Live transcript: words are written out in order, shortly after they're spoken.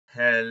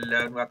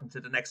Hello and welcome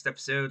to the next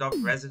episode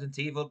of Resident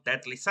Evil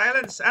Deadly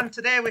Silence, and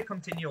today we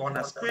continue on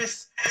as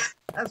Chris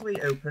as we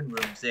open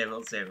room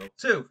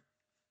 002.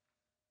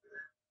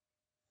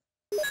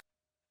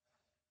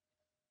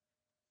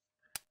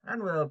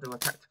 And we'll do a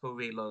tactical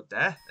reload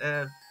there,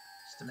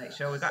 just to make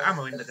sure we got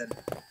ammo in the gun.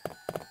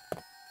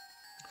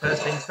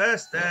 First things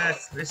first,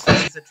 Chris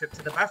needs a trip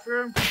to the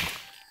bathroom.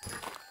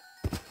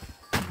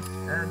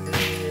 And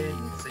he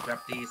needs to grab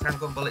these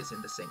handgun bullets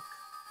in the sink.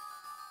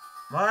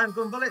 More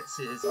handgun bullets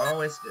is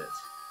always good.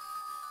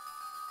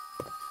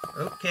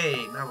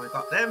 Okay, now we've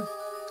got them.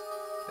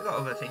 We've got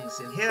other things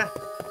in here,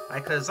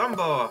 like a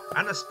zombie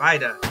and a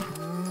spider.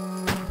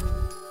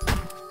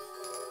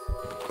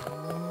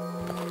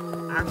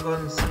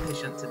 Handgun's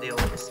sufficient to deal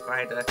with the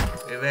spider.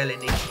 We really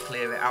need to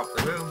clear it out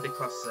the room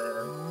because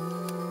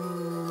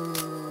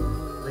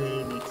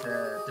we need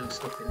to do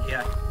stuff in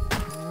here.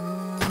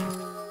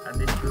 And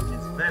this room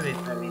is very,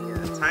 very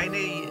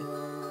tiny,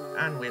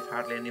 and with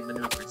hardly any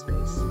manoeuvring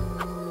space.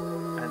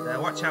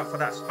 And watch out for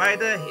that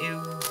spider.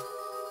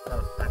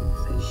 Well, I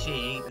can say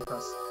she,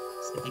 because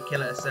if you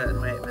kill it a certain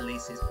way, it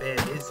releases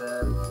babies.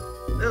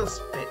 They'll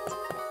spit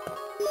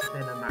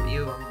venom at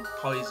you and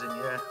poison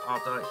you,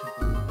 although it should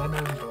be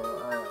venom, but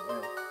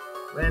well,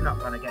 we're not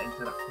going to get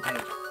into that today.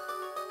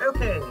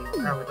 Okay,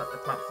 now we've got the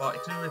Plant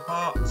 42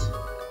 report.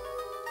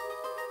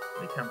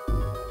 We can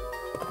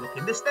look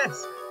in this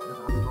desk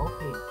without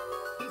smoking.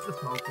 Keep the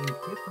smoking,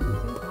 keep the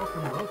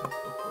smoking, loads of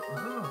stuff,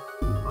 but no.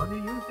 Only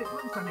use it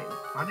once and it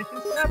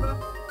vanishes forever.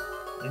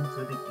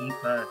 Into the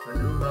ether, and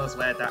who knows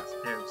where that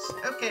goes.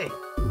 Okay,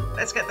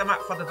 let's get the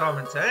map for the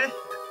dormitory.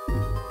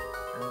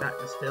 And that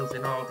just fills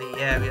in all the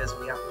areas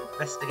we haven't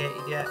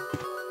investigated yet.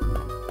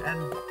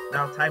 And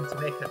now time to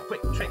make a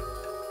quick trip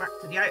back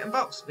to the item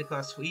box,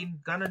 because we're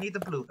gonna need a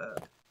blue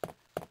herb.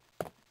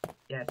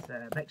 Yes,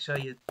 make sure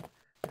you,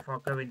 before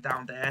going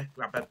down there,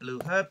 grab a blue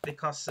herb,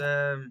 because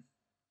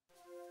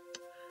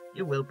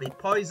you will be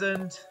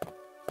poisoned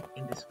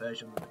in this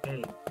version of the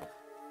game.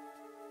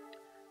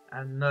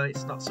 And no,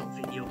 it's not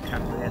something you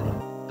can really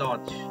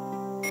dodge.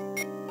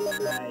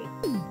 Right.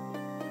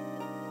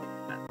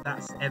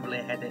 That's heavily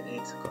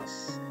edited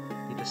because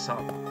you just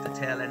saw the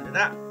tail end of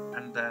that,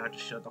 and I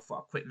just showed off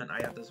what equipment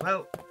I had as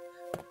well.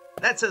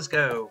 Let us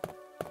go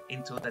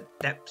into the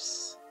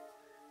depths.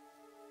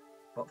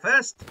 But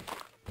first,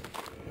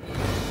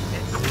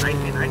 it's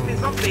 1990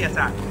 zombie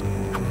attack.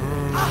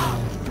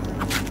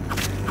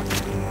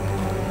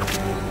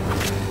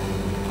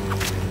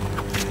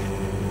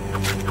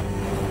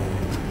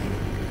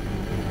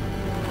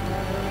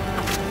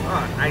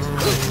 Oh, nice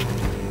move.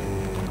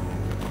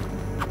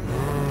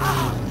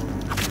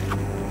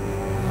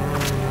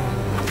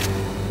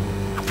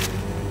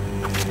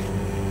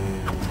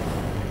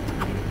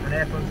 And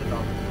there comes the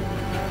dog.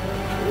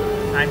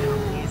 Timing on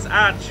these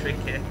are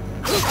tricky.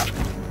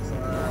 So,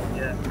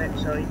 yeah, make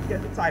sure you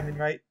get the timing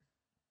right.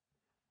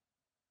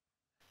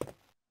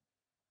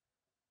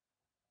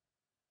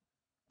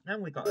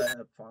 And we got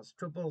pause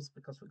troubles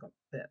because we got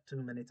bit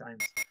too many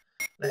times.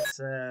 Let's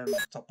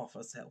top off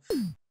our health.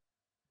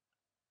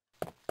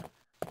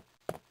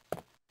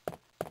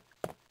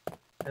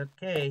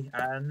 Okay,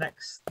 our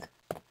next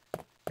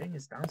thing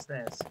is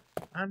downstairs.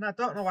 And I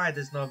don't know why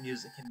there's no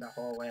music in that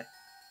hallway.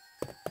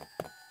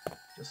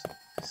 Just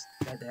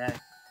dead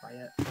air,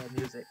 quiet, no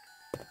music.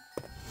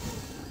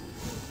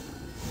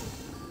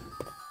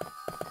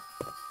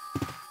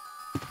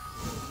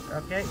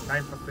 Okay,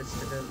 time for Chris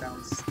to go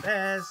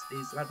downstairs,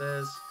 these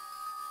ladders.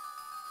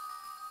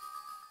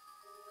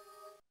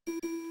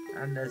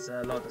 And there's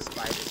a load of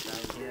spiders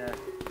down here.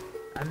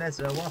 And there's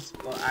a wasp,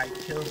 but I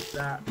killed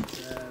that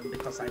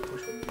because I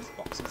pushed one of these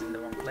boxes in the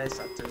wrong place.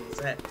 I had to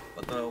reset,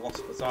 but the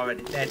wasp was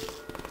already dead.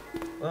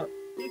 But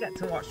you get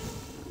to watch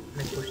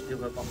me push the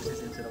other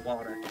boxes into the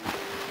water.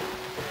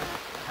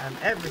 And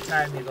every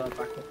time you go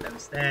back up them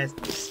stairs,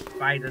 these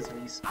spiders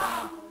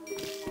respawn.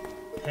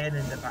 Pain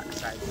in the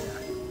backside here.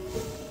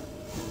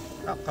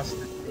 Not because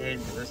they're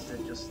dangerous,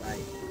 they're just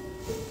like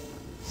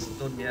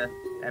stun you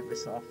every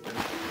so often.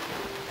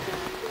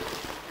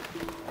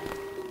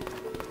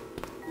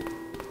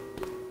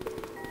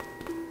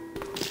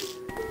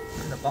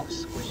 And the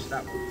box squished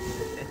that one.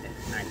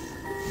 Nice.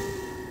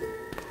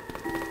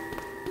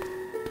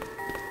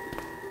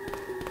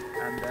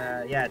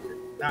 And yeah,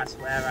 that's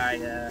where I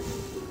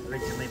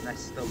originally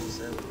messed up,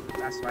 so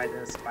that's why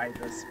the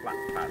spider's splat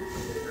patterns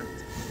are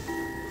different.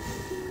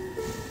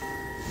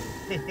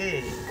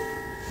 Hehe.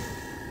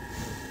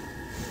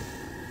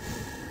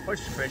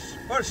 Push, Chris,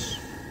 push!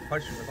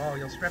 Push with all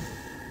your strength.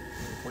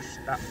 Push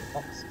that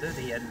box to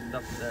the end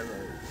of the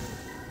road.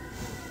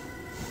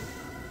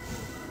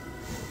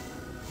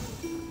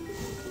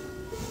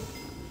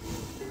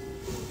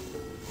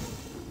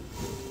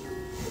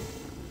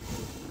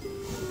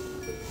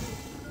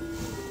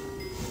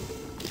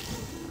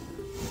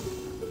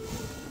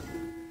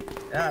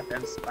 Yeah,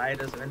 them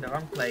spiders are in the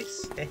wrong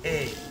place.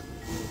 Hehe.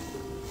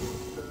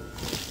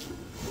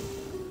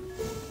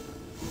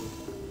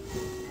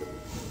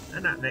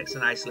 And that makes a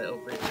nice little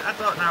bridge. I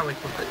thought now we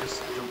could have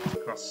just jumped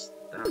across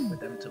that with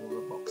them two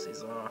other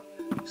boxes, or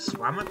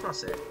swam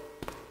across it.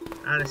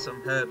 And there's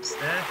some herbs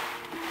there.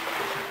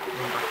 Which I can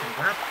run back and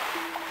grab.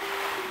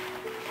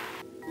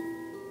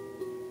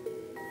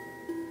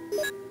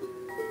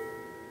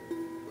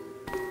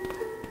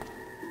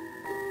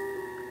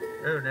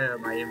 Oh no,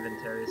 my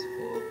inventory is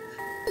full.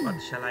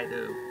 What shall I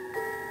do?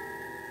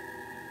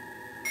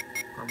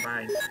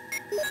 Combine.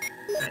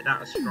 Make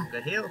that a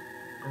stronger heal.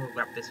 And we'll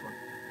grab this one.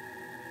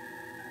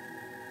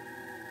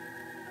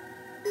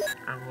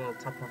 And we'll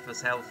top off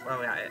his health while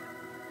we're at it.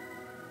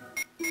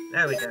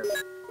 There we go.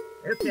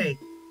 Okay.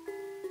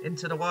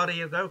 Into the water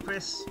you go,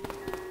 Chris.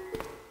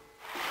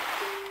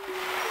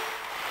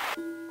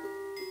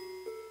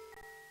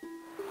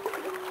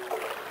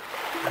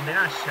 And there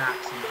are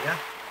sharks in here.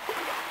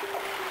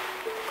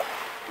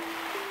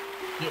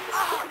 Yes.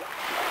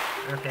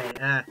 Okay,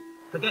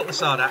 forget you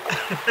saw that.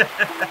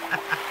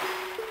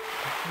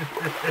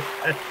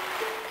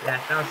 Yeah,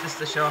 that was just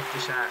to show off the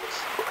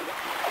sharks.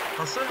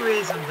 For some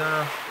reason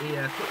though,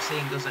 the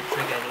cutscene doesn't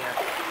trigger here.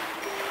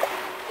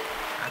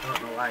 I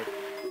don't know why.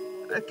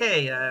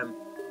 Okay,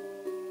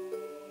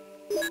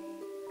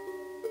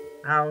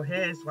 now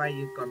here's why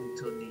you're going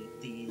to need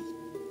the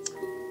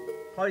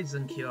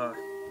poison cure.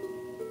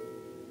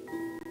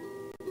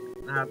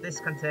 Now this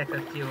can take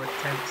a few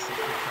attempts if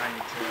you're trying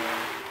to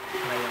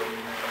play on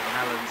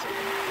melons or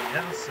anything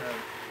else,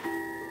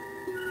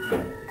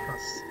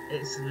 because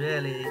it's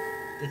really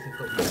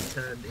difficult to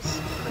turn this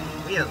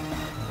wheel.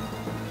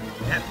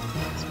 Yep,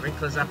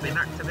 sprinklers have been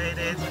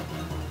activated,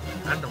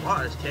 and the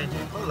water's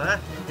changing colour.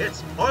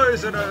 It's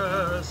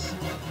poisonous!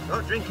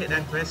 Don't drink it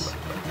then, Chris. Okay.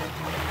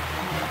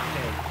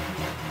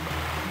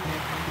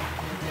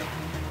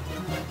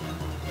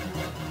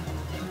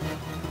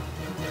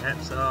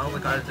 Yep, so all we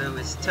gotta do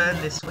is turn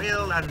this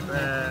wheel and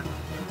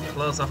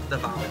close off the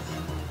valve.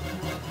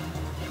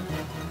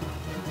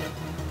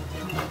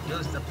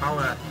 Use the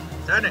power.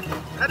 Turn it!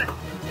 Turn it!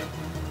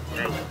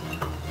 Okay.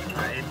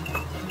 Right in.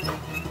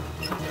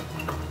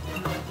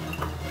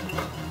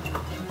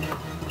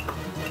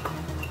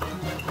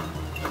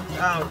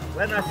 Now,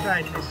 when I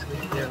tried this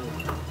with you,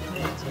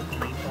 it took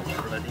me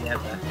bloody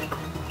ever.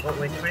 But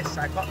with Chris,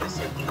 I got this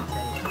in one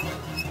take.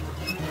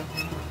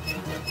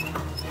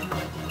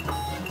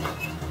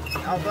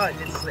 Although it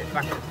did slip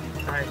back a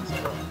few times,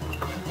 but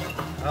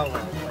oh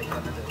well, what are you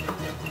gonna do?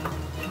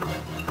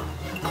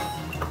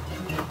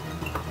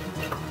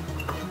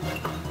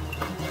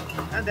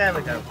 And there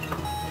we go.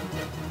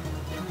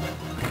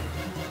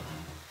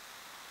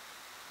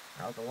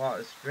 Now the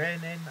water's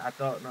draining. I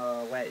don't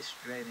know where it's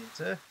draining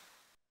to.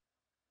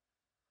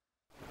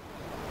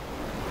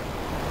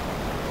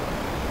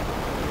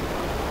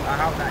 I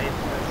have that in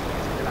first,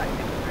 to like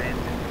big drains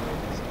in the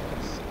rooms,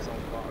 it's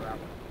all water out.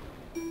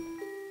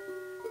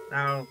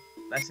 Now,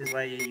 this is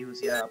where you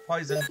use your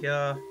poison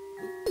cure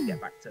to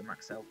get back to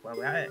max health while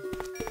we're at it.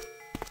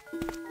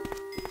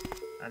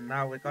 And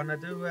now we're gonna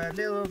do a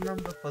little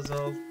number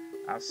puzzle.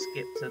 I'll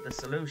skip to the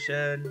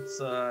solution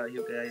so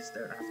you guys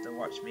don't have to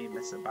watch me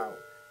mess about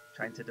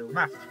trying to do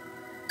math.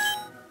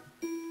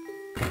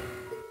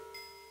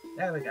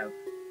 There we go.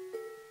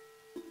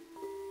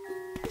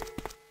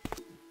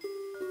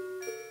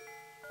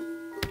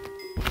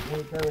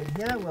 We'll go in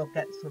here, we'll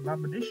get some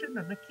ammunition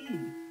and a key.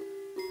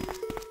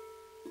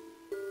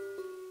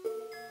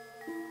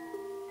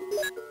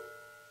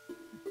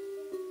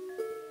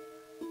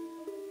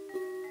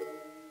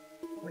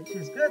 Which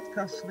is good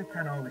because we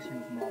can always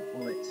use more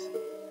bullets.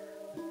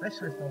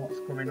 Especially for what's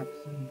coming up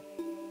soon.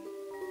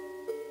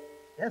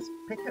 Yes,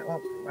 pick it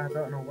up. I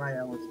don't know why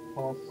I was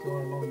paused so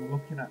long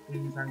looking at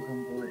these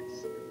handgun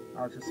bullets.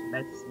 I was just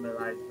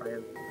mesmerised by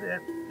them. Yeah,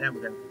 there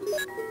we go.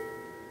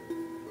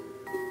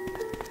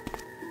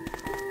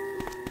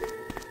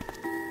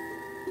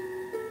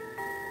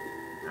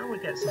 We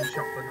get some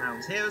shotgun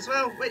rounds here as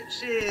well,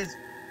 which is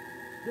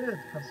good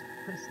because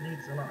Chris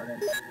needs a lot of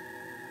them.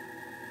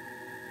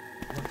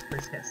 Once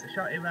Chris gets the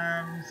shotty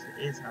rounds,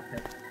 he is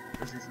happy.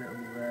 Does his little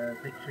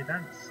victory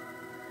dance,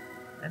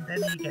 and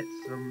then he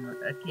gets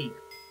a key.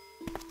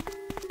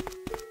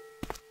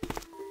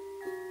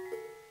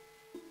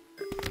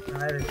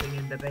 Now everything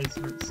in the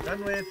basement's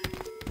done with,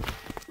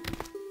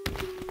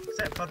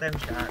 except for them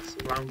sharks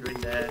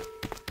floundering there.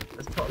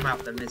 Let's put them out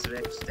of the misery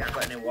because they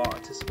haven't got any water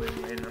to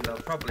swim in and they'll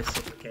probably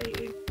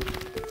suffocating.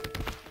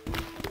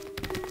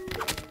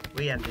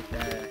 We ended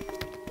their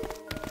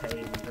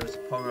pain, those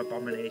poor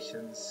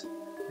abominations.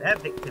 They're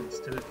victims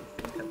too if you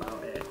think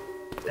about it.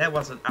 They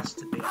wasn't asked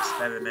to be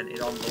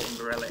experimented on, but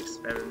Umbrella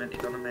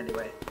experimented on them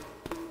anyway.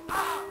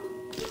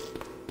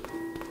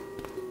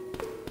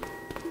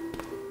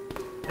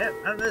 Yep,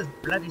 and there's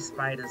bloody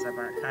spiders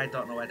about. I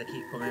don't know where they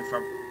keep coming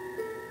from.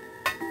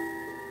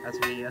 As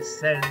we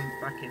ascend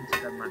back into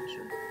the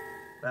mansion.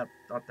 Well,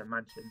 not the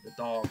mansion, the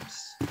dorms.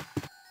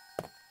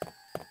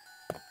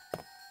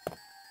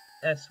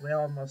 Yes, we're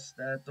almost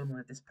done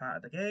with this part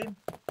of the game.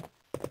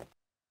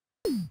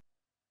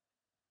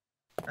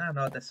 I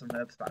know there's some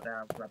herbs back there,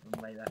 I'll grab them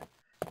later.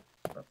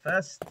 But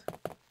first,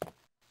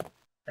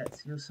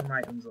 let's use some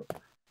items up.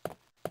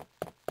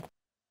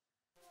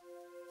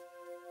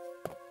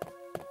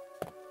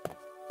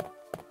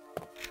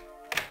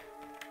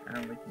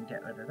 And we can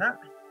get rid of that.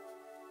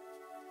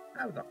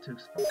 Now we've got 2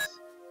 spots.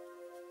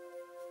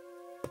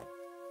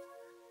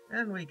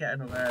 And we get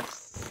another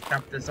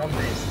stab the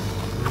zombies.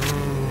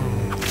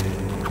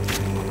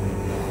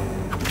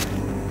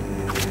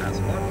 That's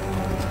 1.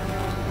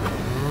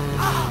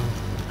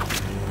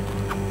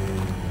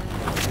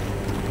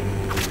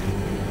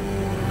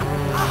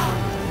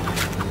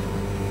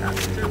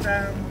 That's 2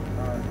 down.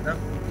 Oh, no.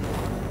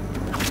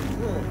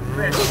 Oh,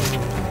 great.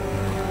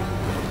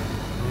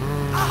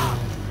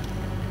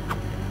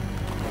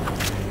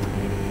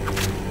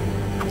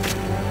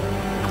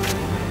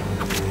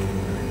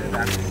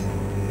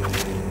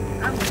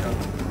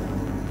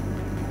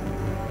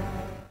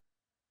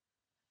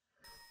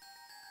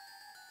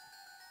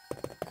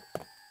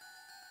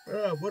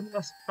 One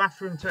last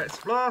bathroom to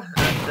explore,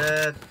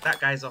 and that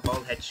guy's a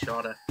whole head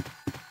shorter.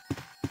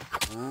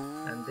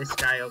 And this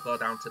guy will go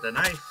down to the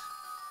knife.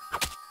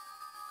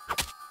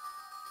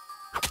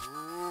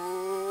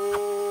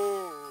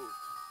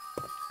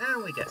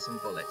 And we get some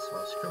bullets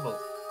whilst troubled.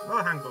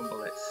 More handgun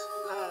bullets.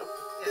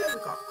 Yeah,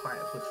 we got quite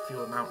a good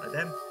few amount of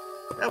them.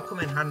 They'll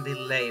come in handy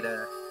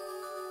later,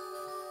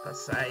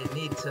 because I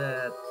need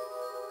to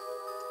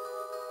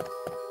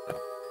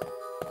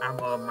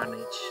ammo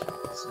manage.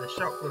 So the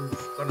shotgun's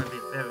gonna be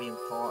very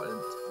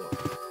important,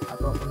 but I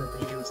don't want to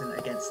be using it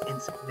against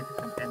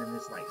insignificant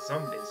enemies like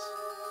zombies.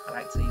 I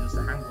like to use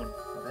the handgun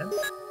for them.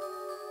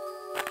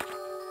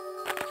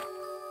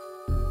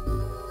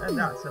 And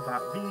that's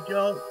about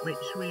Vigil,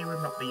 which we will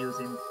not be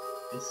using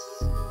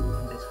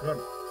on this run.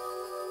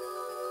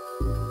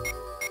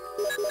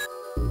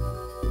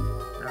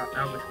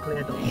 Now we've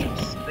cleared up some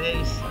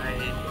space, I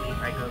believe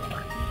I go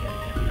back and get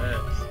them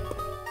herbs.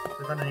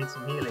 We're gonna need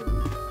some healing.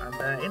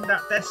 And in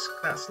that desk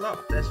that's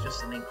locked, there's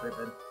just an ink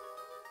ribbon.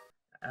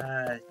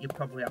 You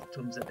probably have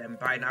tons of them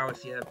by now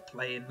if you're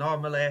playing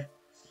normally,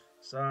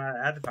 so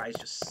I advise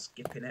just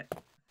skipping it,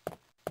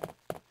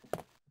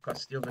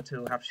 because the other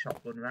 2 have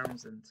shotgun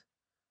rounds, and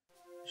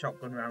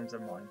shotgun rounds are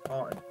more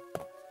important.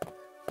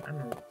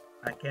 And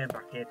I came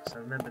back here because I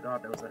remembered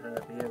there was a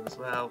herb here as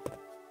well,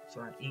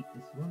 so I'd eat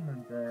this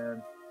one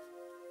and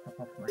top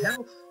off my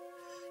health,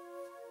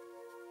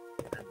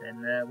 and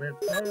then we'll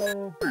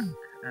go back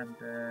and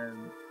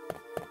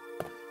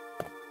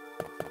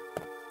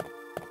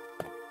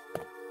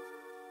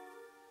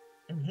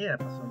in here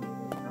for some reason.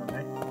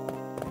 Alright,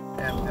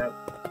 there we go.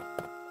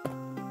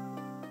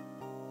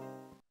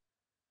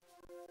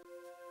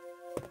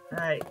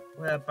 Right,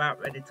 we're about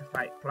ready to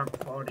fight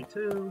Plant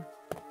 42.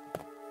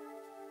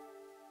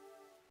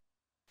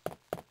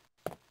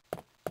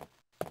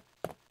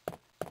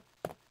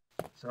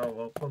 So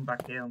we'll come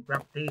back here and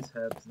grab these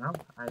herbs now,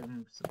 I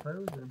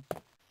suppose.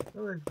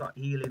 Well, we've got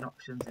healing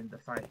options in the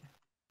fight,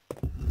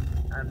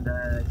 and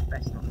it's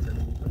best not to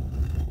leave them,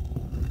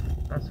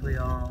 because we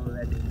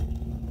already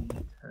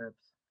need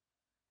herbs.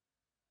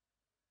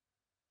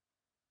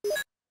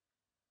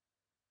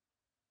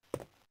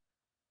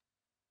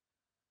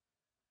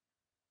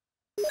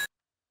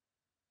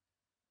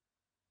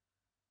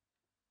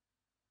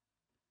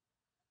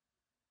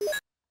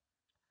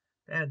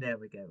 There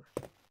we go.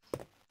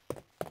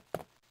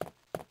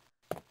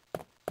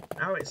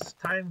 Now it's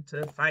time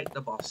to fight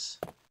the boss.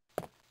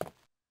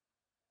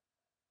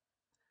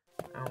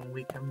 And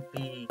we can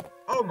be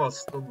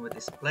almost done with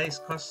this place,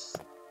 because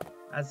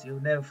as you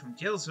know from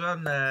Jill's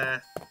run,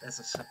 there's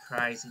a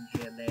surprise in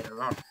here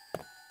later on.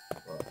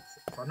 But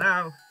for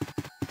now,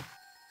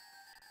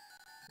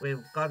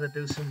 we've got to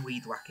do some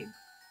weed whacking.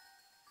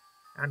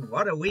 And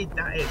what a weed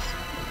that is!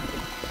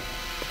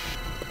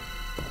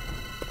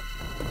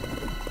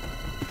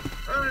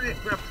 Oh, and it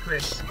grabbed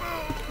Chris.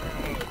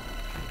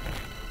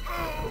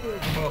 Oh,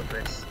 poor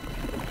Chris.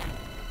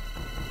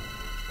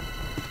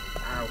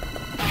 Ow.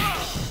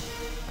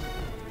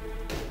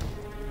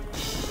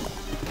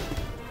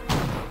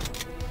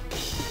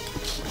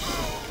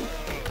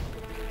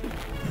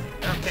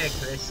 Okay,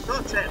 Chris,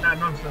 don't take that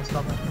nonsense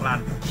from the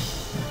plan.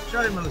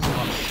 Show him who's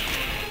boss.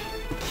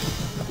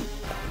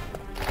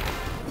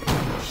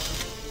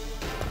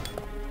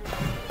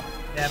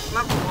 Yeah,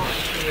 Plant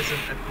 42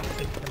 isn't a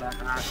particular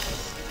hard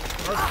boss.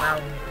 It goes down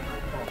in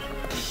that portion of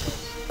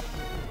people's.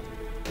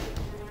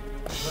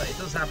 But it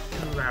does have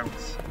 2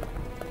 rounds.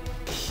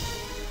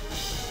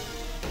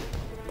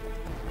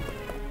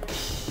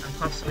 And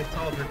because we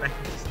told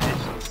Rebecca to stay,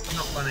 she's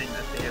not going to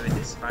interfere in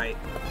this fight.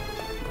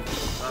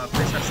 So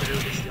Chris has to do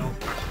this the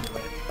old-fashioned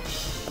way.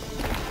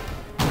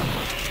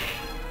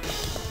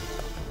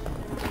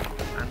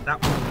 And that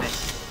one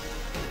missed.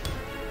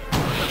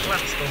 But the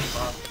plant's done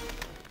for.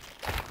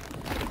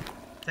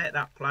 Take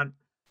that, plant.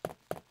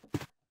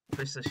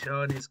 Chris has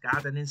shown his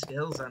gardening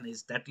skills and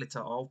is deadly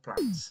to all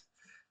plants.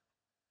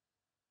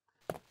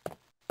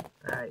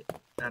 Right,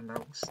 and now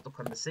we're stuck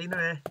on the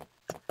scenery.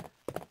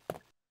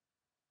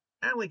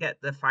 And we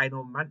get the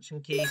final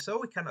mansion key, so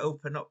we can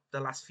open up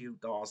the last few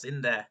doors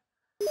in there.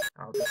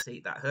 I'll just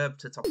eat that herb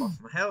to top off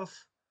my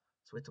health.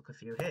 So we took a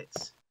few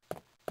hits.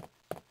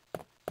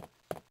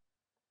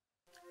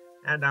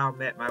 And I'll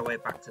make my way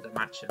back to the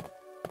mansion.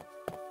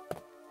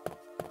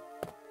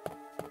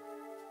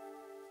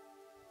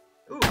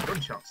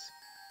 Gunshots.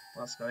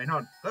 What's going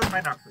on? Go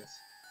find out, Chris.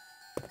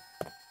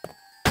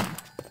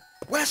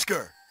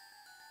 Wesker!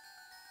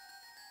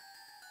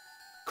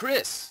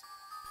 Chris,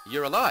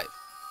 you're alive.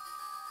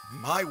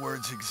 My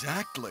words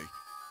exactly.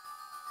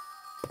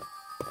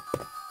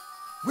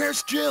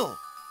 Where's Jill?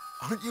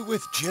 Aren't you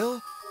with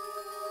Jill?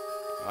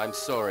 I'm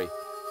sorry.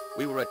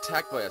 We were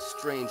attacked by a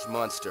strange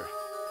monster.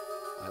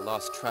 I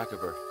lost track of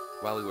her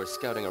while we were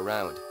scouting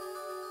around.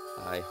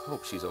 I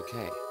hope she's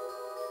okay.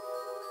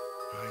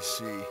 I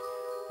see.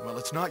 Well,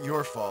 it's not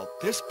your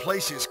fault. This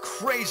place is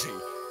crazy.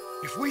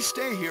 If we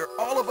stay here,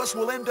 all of us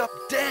will end up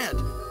dead.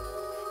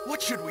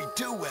 What should we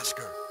do,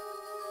 Wesker?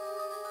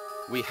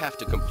 We have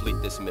to complete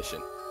this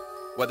mission.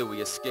 Whether we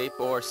escape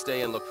or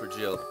stay and look for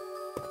Jill,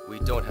 we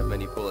don't have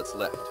many bullets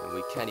left, and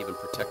we can't even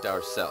protect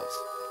ourselves.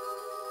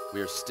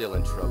 We're still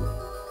in trouble.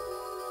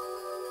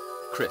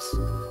 Chris,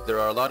 there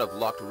are a lot of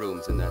locked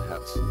rooms in that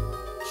house.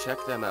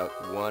 Check them out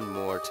one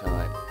more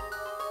time.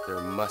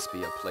 There must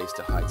be a place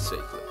to hide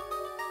safely.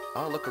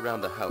 I'll look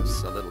around the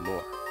house a little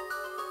more.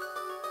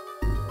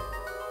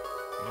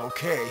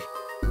 Okay.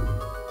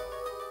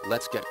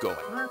 Let's get going.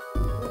 I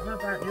don't know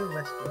about you,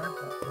 Wesker. I've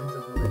got tons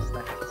of bullets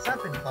left.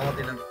 I've been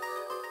hoarding them.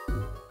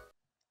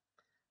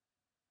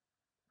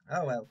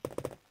 Oh well.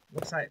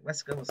 Looks like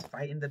Wesker was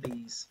fighting the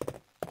bees.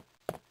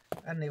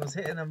 And he was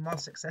hitting them more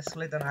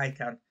successfully than I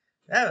can.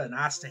 They're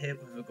nice to hit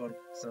with a gun,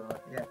 so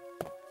yeah.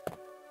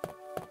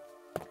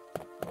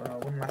 Well,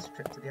 one last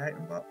trip to the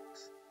item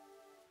box.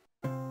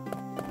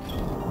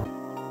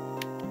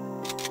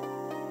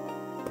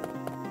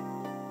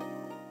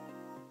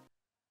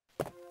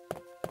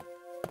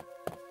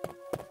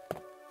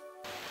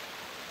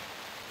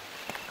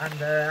 And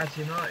as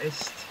you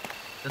noticed,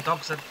 the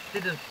dogs that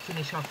didn't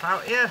finish off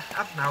out here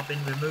have now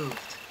been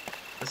removed.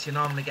 Because you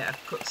normally get a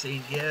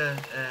cutscene here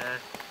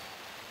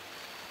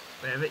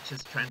where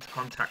Richard's trying to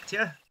contact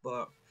you,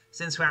 but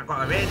since we haven't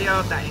got a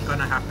radio, that ain't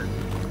gonna happen.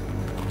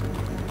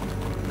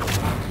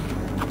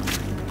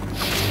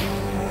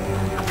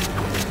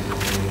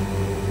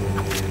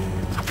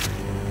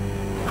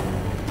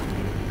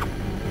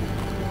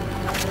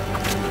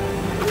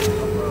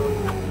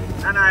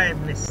 And I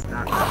missed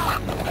that.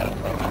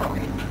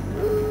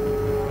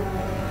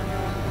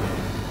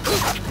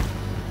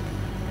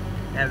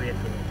 Very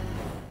cool.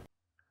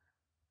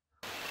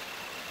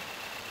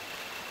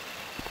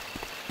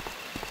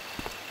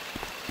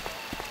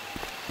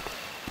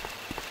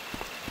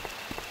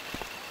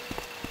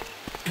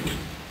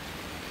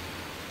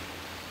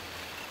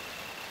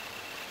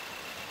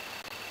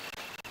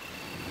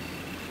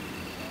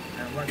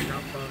 And watch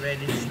out for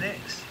raining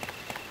snakes.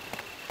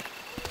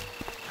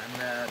 And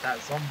that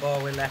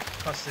Zombo we left,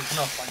 because there's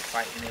no point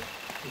fighting him.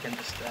 You can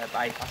just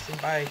bypass him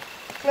by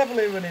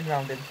cleverly running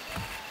around him.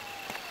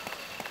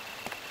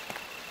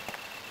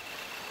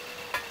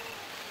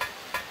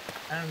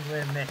 And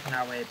we're making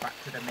our way back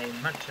to the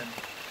main mansion.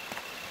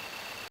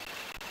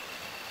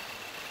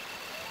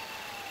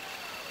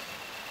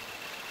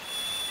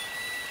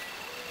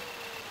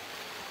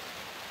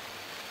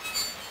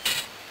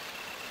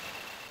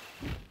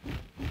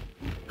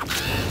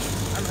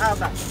 And how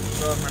that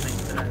drone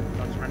managed to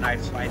dodge my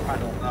knife swipe, I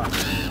don't know.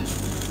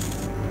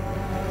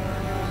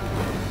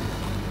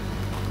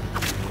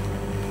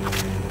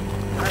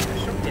 I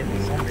should get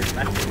these zombies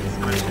left in this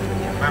mansion with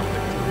the amount we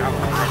took out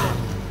already.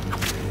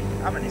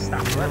 How many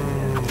staff left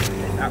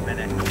here? Ain't that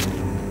many.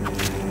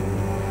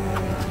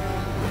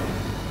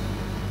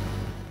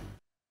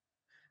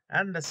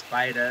 And the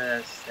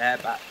spiders, they're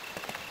back.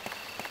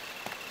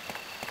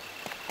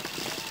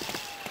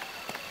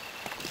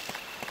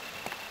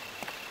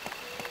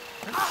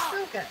 And I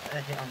still get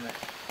a hit on it.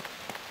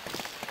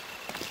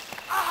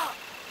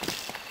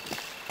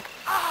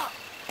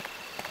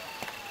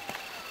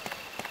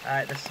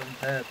 Alright, there's some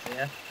herbs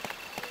here.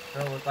 So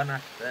we're gonna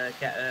have to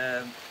get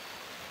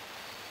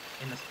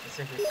in a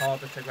specific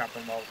order to grab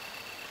them all.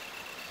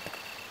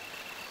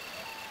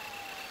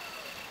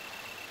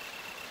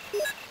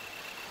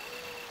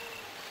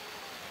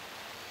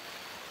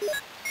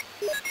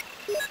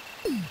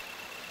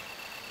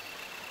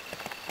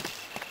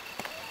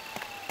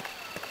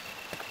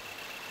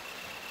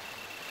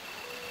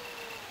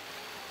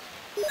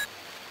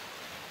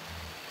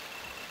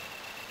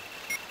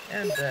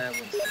 And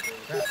once we do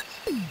that,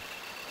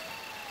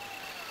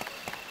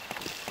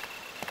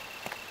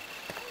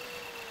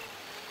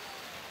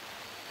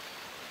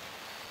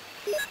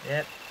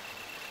 yep.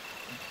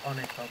 The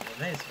only problem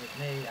is with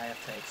me, I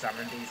have to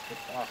examine these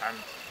beforehand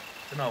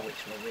to know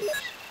which were which.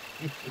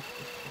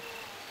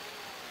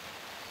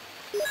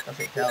 Because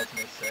it tells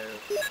me, so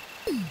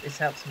this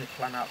helps me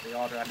plan out the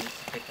order I need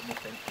to pick them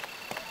up in.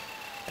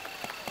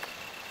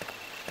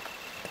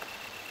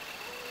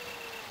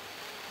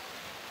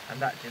 And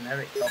that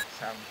generic dog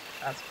sound,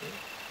 that's cool.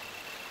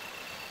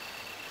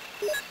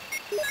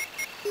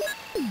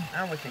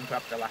 And we can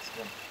grab the last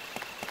one.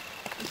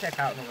 And check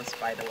out another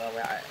spider while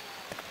we're at it.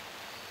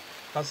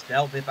 Because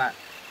they'll be back.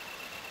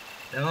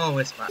 They're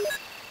always back.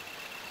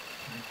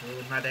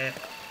 Including my day.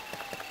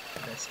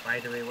 Their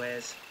spidery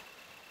ways.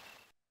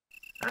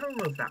 I don't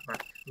move that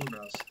back, who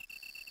knows.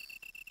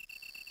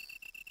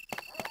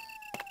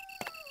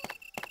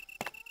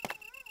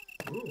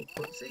 Ooh,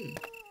 cutscene.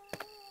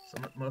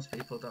 Something most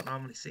people don't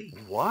normally see.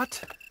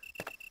 What?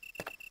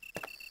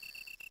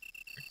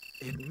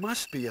 It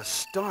must be a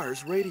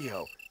STARS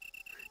radio.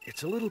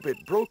 It's a little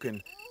bit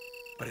broken,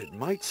 but it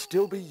might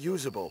still be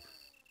usable.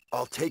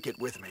 I'll take it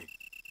with me.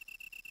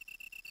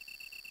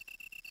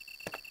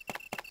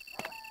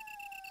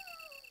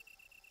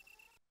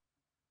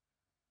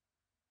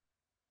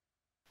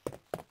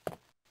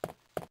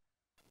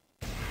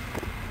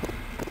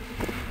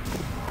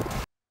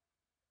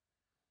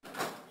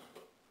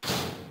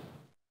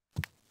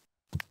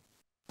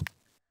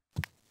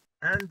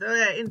 And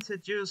they're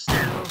introduced to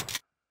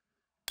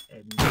a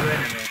new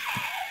enemy.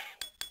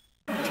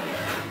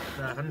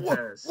 The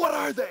Hunters. What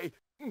are they?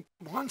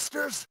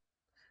 Monsters?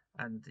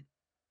 And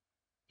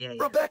yeah.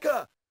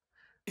 Rebecca!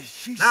 Is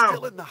she Now,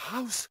 still in the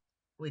house?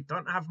 we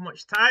don't have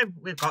much time.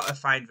 We've got to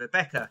find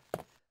Rebecca.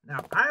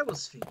 Now, I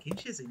was thinking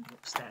she's in the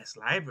upstairs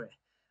library.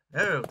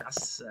 Oh,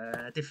 that's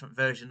a different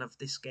version of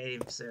this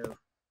game, so...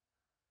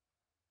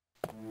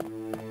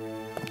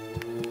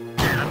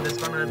 And there's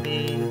gonna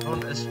be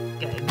hunters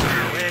getting in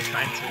our way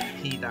trying to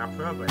impede our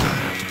progress.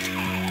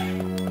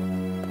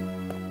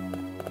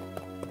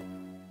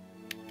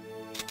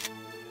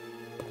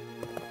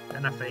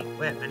 Then I think,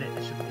 wait a minute,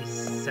 there should be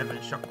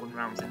 7 shotgun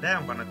rounds in there.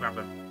 I'm gonna grab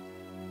them.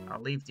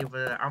 I'll leave the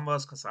other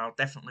ammos because I'll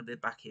definitely be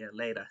back here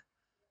later.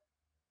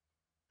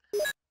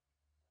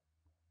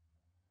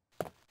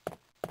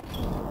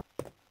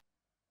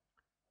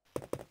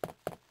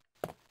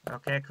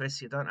 Okay,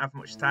 Chris, you don't have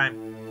much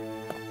time.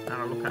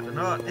 Now look at the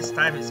note. This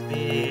time it's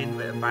been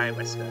written by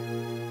Wesker.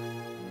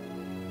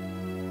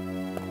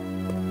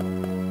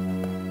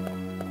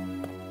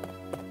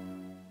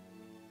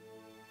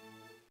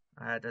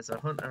 There's a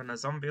hunter and a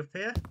zombie up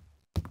here.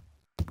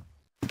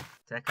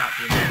 Take out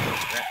the initial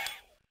threat.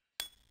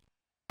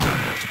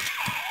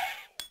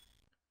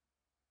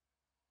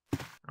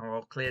 And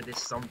we'll clear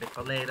this zombie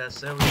for later,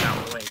 so we're out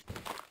of the way.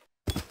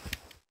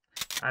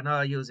 I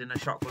know using a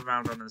shotgun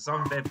round on a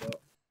zombie,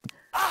 but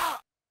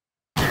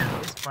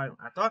at this point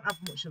I don't have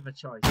much of a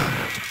choice.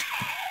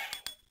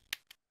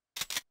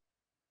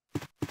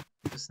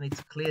 Just need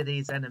to clear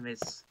these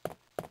enemies.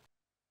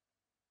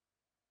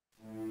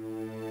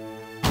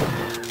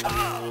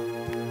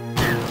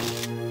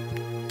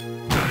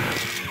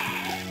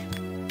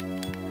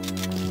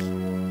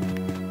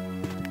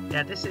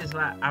 Yeah, this is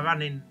like I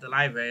ran in the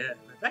library.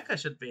 Rebecca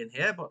should be in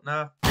here, but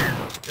no,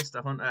 just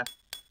a hunter.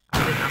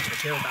 I didn't have to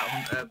kill that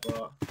hunter,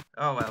 but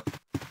oh well.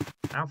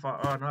 I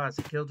thought, oh no, has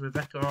he killed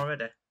Rebecca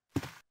already?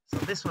 So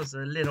this was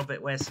a little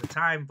bit waste of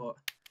time, but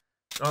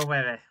don't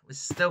worry, we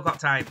still got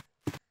time.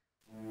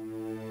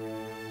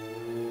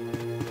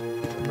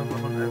 Another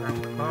hunter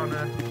around the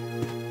corner.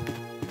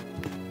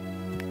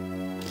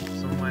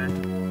 Somewhere. I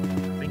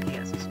think he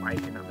gets a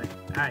swiping at me.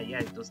 Ah,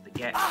 yeah, he does the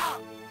get.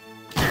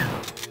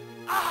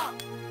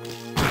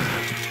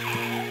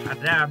 And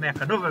then I make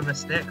another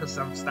mistake because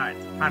I'm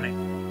starting to panic. I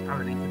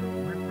haven't even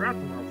known where Brad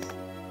was.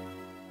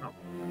 Not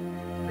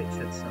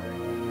Richard, sorry.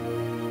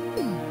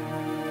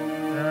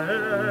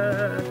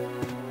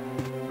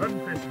 Run,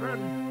 Chris, run!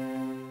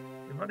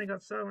 We've only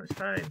got so much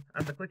time.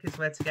 And the quickest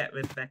way to get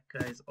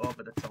Rebecca is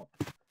over the top.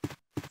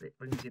 It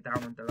brings you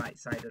down on the right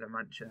side of the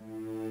mansion.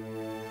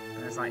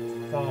 And there's like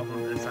 4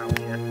 hunters out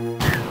here.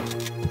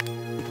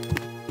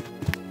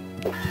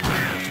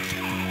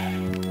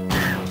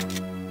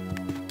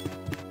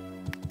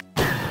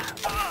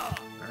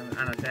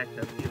 And I take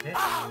a few hits.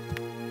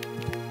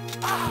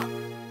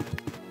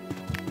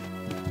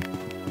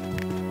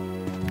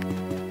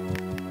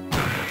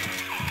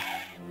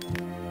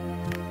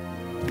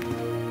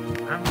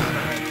 I'm just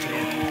gonna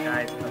clear these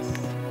guys because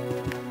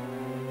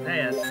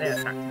they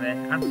attacked me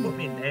and put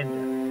me in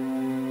danger.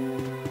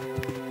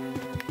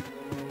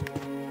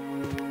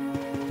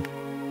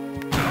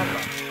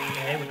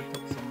 Okay, would have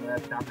put some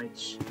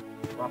damage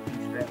walking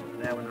straight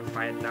up there when I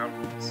fired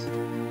downwards.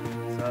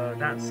 So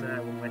that's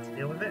one way to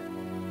deal with it.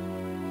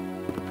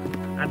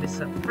 And it's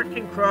a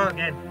freaking crow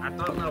again. I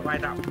don't know why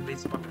that would be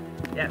spot.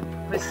 Yeah,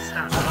 Chris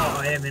starts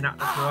auto-aiming at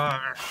the crow.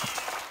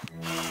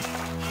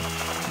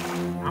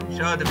 I'm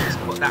sure they've just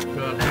put that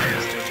crow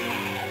there.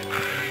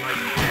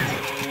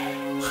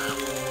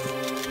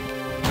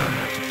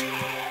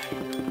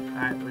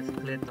 Right, we've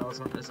cleared those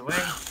hunters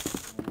away.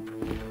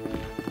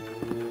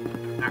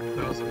 That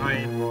crow's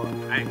annoying, but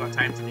I ain't got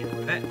time to deal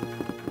with it.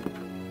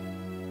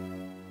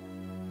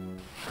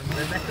 And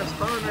Rebecca's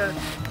corner.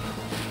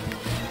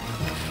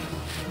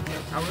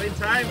 Are we in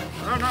time?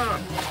 Oh no!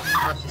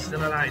 Oh, she's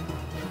still alive.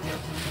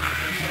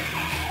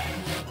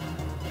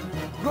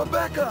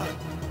 Rebecca!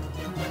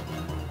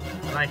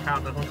 I like how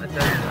the hunter turns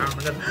around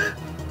and goes,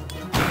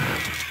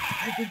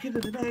 I've been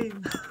given a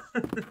name!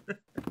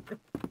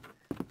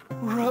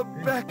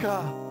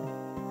 Rebecca!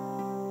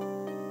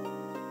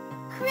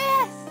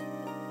 Chris!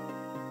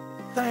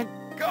 Thank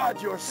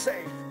God you're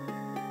safe!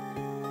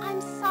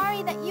 I'm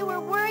sorry that you were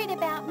worried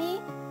about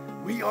me.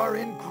 We are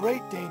in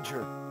great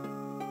danger.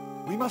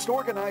 We must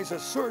organize a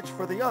search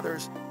for the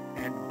others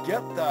and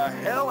get the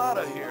hell out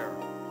of here.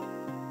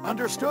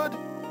 Understood?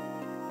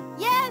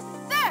 Yes,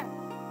 sir!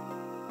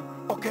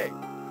 Okay,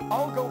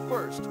 I'll go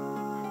first.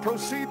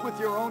 Proceed with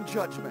your own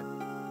judgment.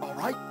 All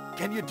right?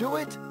 Can you do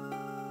it?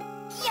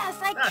 Yes,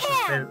 I That's the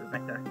can. spirit,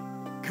 Rebecca.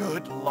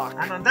 Good luck.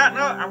 And on that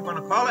note, I'm going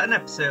to call it an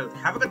episode.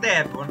 Have a good day,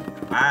 everyone.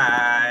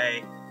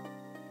 Bye.